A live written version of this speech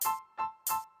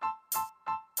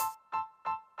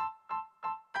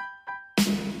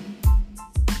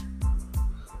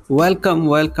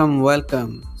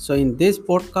Welcome. So, in this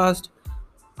podcast,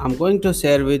 I'm going to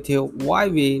share with you why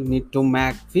we need to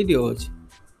make videos.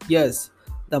 Yes,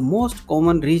 the most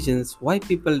common reasons why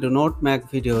people do not make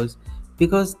videos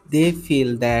because they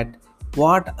feel that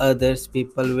what others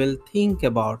people will think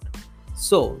about.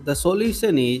 So, the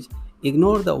solution is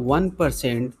ignore the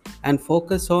 1% and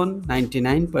focus on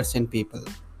 99% people.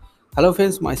 Hello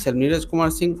friends, myself Neeraj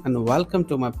Kumar Singh and welcome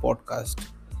to my podcast.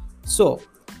 So,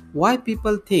 why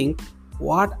people think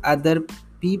what other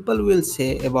people will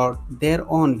say about their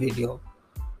own video?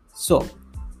 So,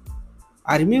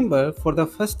 I remember for the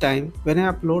first time when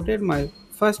I uploaded my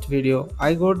first video,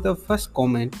 I got the first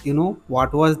comment. You know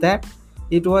what was that?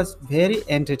 It was very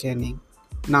entertaining.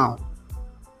 Now,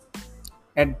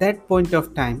 at that point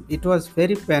of time, it was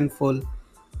very painful.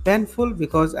 Painful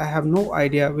because I have no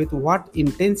idea with what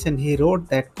intention he wrote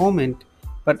that comment,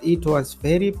 but it was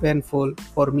very painful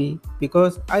for me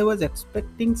because I was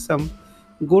expecting some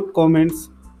good comments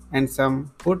and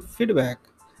some good feedback.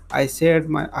 I shared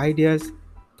my ideas,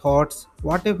 thoughts,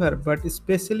 whatever, but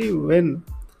especially when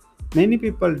many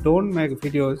people don't make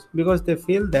videos because they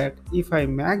feel that if I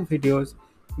make videos,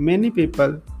 many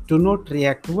people do not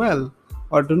react well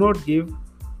or do not give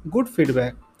good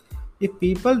feedback. If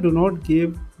people do not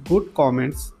give good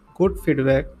comments, good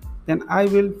feedback, then I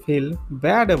will feel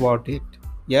bad about it.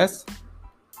 Yes?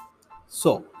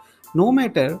 So, no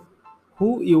matter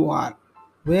who you are,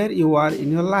 where you are in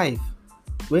your life,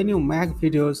 when you make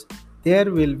videos,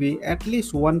 there will be at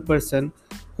least one person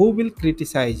who will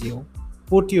criticize you,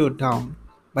 put you down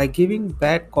by giving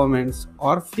bad comments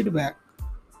or feedback.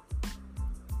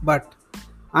 But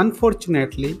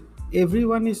unfortunately,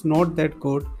 everyone is not that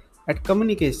good at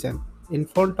communication in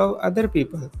front of other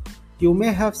people. You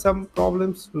may have some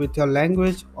problems with your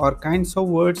language or kinds of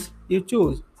words you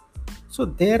choose. So,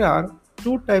 there are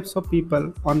two types of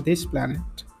people on this planet,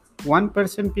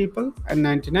 1% people and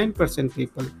 99%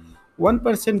 people.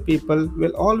 1% people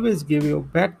will always give you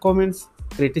bad comments,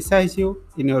 criticize you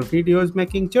in your videos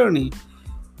making journey.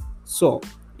 So,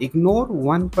 ignore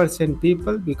 1%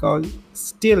 people because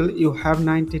still you have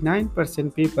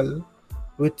 99% people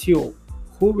with you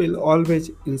who will always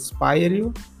inspire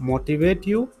you, motivate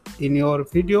you in your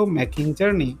video making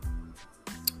journey.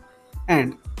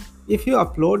 And if you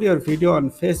upload your video on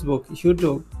Facebook,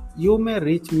 YouTube, you may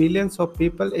reach millions of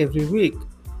people every week.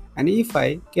 And if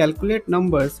I calculate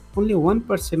numbers, only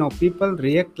 1% of people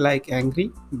react like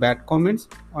angry, bad comments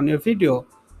on your video.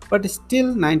 But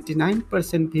still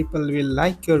 99% people will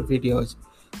like your videos.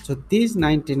 So these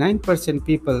 99%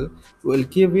 people will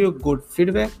give you good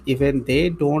feedback even they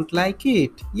don't like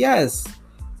it. Yes.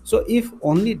 So if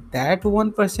only that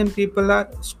 1% people are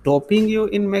stopping you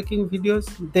in making videos,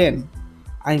 then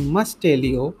I must tell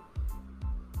you,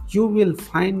 you will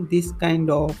find this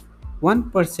kind of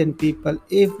 1% people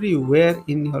everywhere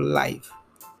in your life,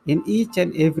 in each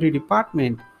and every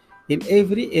department, in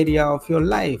every area of your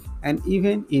life, and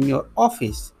even in your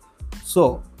office.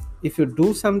 So, if you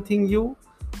do something, you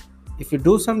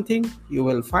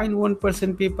will find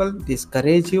 1% people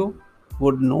discourage you,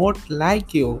 would not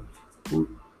like you,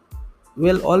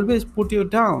 will always put you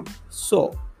down.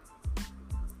 So,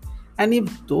 and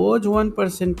if those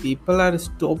 1% people are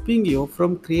stopping you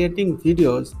from creating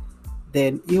videos,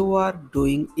 then you are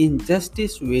doing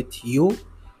injustice with you,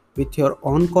 with your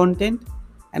own content,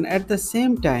 and at the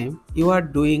same time, you are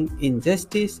doing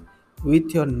injustice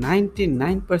with your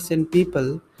 99%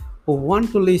 people who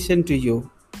want to listen to you,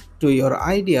 to your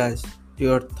ideas, to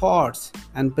your thoughts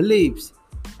and beliefs,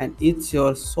 and it's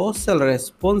your social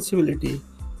responsibility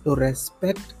to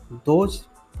respect those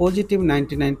positive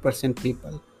 99%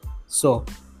 people. So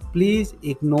please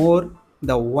ignore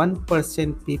the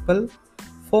 1% people,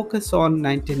 focus on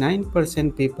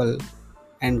 99% people,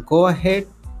 and go ahead,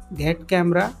 get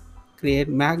camera, create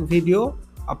Mac video,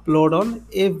 upload on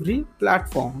every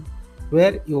platform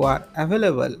where you are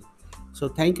available. So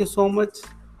thank you so much.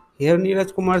 Here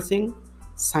Neeraj Kumar Singh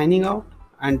signing out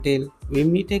until we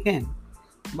meet again.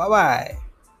 Bye bye.